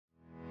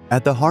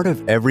At the heart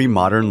of every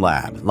modern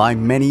lab lie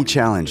many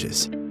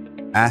challenges.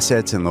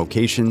 Assets and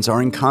locations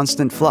are in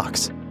constant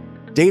flux.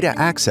 Data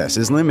access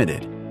is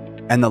limited,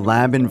 and the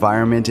lab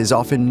environment is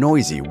often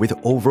noisy with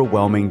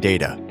overwhelming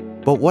data.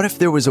 But what if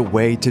there was a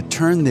way to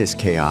turn this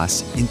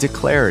chaos into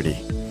clarity?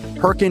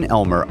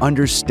 PerkinElmer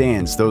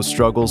understands those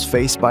struggles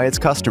faced by its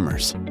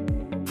customers.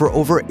 For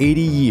over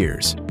 80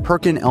 years,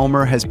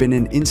 PerkinElmer has been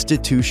an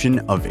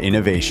institution of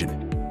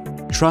innovation.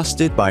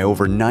 Trusted by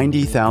over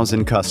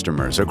 90,000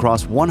 customers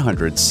across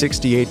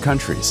 168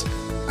 countries,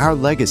 our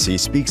legacy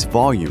speaks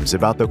volumes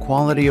about the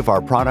quality of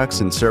our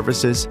products and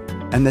services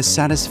and the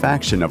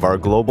satisfaction of our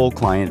global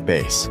client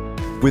base.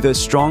 With a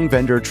strong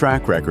vendor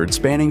track record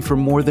spanning for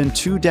more than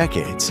 2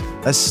 decades,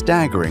 a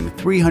staggering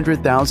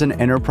 300,000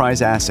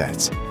 enterprise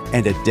assets,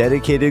 and a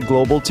dedicated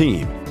global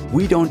team,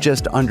 we don't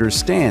just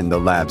understand the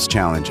lab's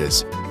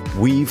challenges,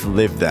 we've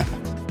lived them.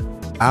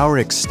 Our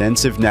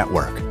extensive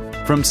network,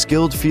 from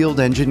skilled field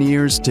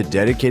engineers to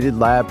dedicated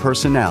lab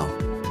personnel,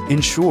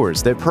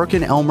 ensures that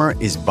PerkinElmer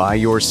is by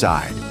your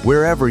side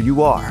wherever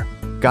you are,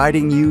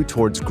 guiding you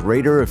towards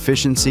greater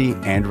efficiency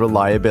and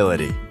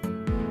reliability.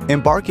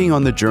 Embarking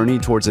on the journey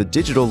towards a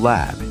digital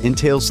lab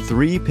entails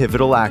 3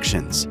 pivotal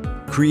actions: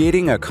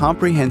 creating a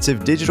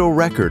comprehensive digital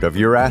record of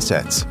your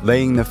assets,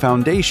 laying the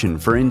foundation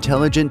for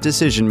intelligent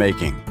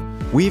decision-making.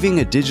 Weaving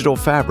a digital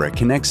fabric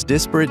connects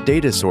disparate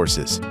data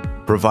sources,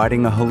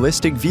 providing a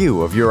holistic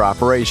view of your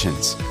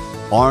operations.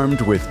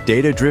 Armed with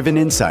data-driven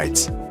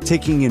insights,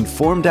 taking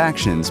informed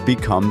actions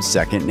becomes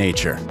second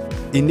nature.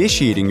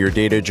 Initiating your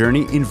data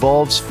journey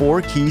involves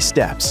 4 key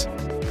steps.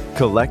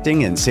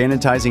 Collecting and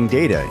sanitizing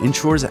data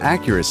ensures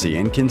accuracy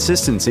and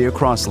consistency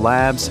across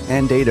labs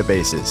and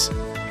databases.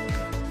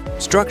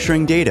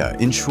 Structuring data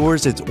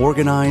ensures it's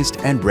organized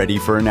and ready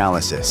for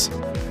analysis.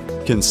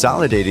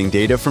 Consolidating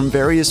data from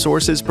various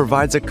sources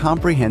provides a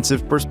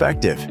comprehensive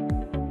perspective.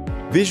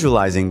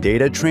 Visualizing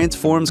data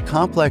transforms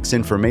complex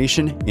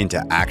information into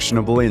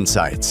actionable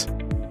insights.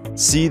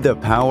 See the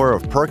power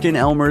of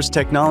PerkinElmer's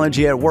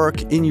technology at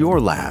work in your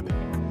lab.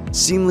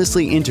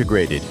 Seamlessly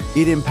integrated,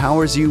 it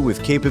empowers you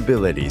with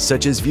capabilities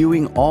such as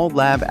viewing all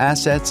lab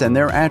assets and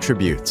their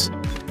attributes,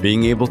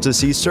 being able to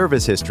see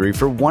service history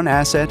for one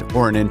asset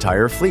or an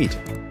entire fleet,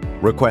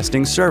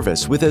 requesting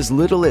service with as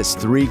little as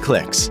 3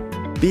 clicks,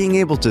 being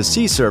able to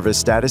see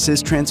service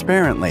statuses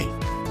transparently,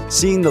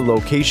 seeing the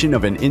location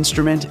of an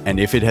instrument and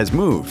if it has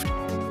moved,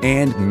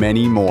 and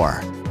many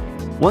more.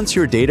 Once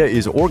your data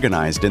is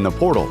organized in the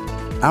portal,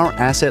 our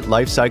Asset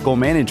Lifecycle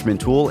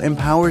Management tool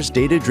empowers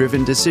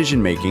data-driven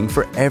decision-making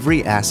for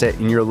every asset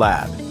in your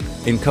lab,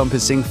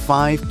 encompassing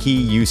 5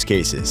 key use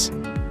cases: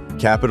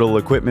 capital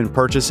equipment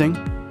purchasing,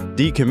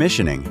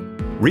 decommissioning,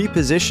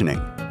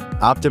 repositioning,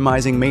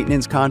 optimizing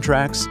maintenance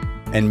contracts,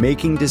 and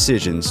making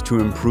decisions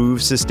to improve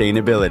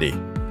sustainability.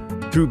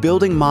 Through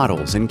building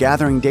models and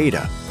gathering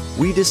data,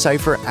 we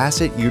decipher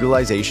asset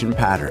utilization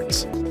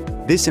patterns.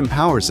 This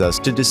empowers us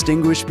to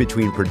distinguish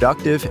between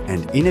productive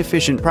and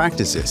inefficient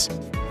practices,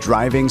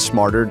 driving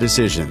smarter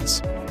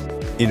decisions.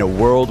 In a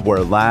world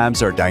where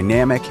labs are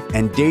dynamic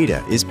and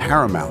data is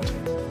paramount,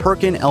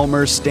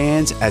 PerkinElmer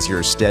stands as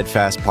your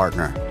steadfast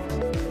partner.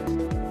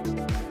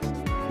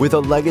 With a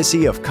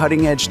legacy of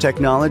cutting-edge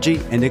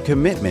technology and a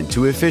commitment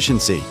to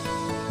efficiency,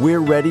 we're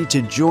ready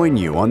to join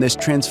you on this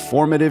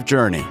transformative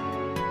journey.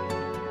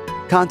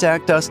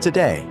 Contact us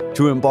today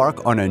to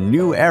embark on a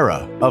new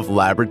era of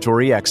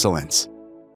laboratory excellence.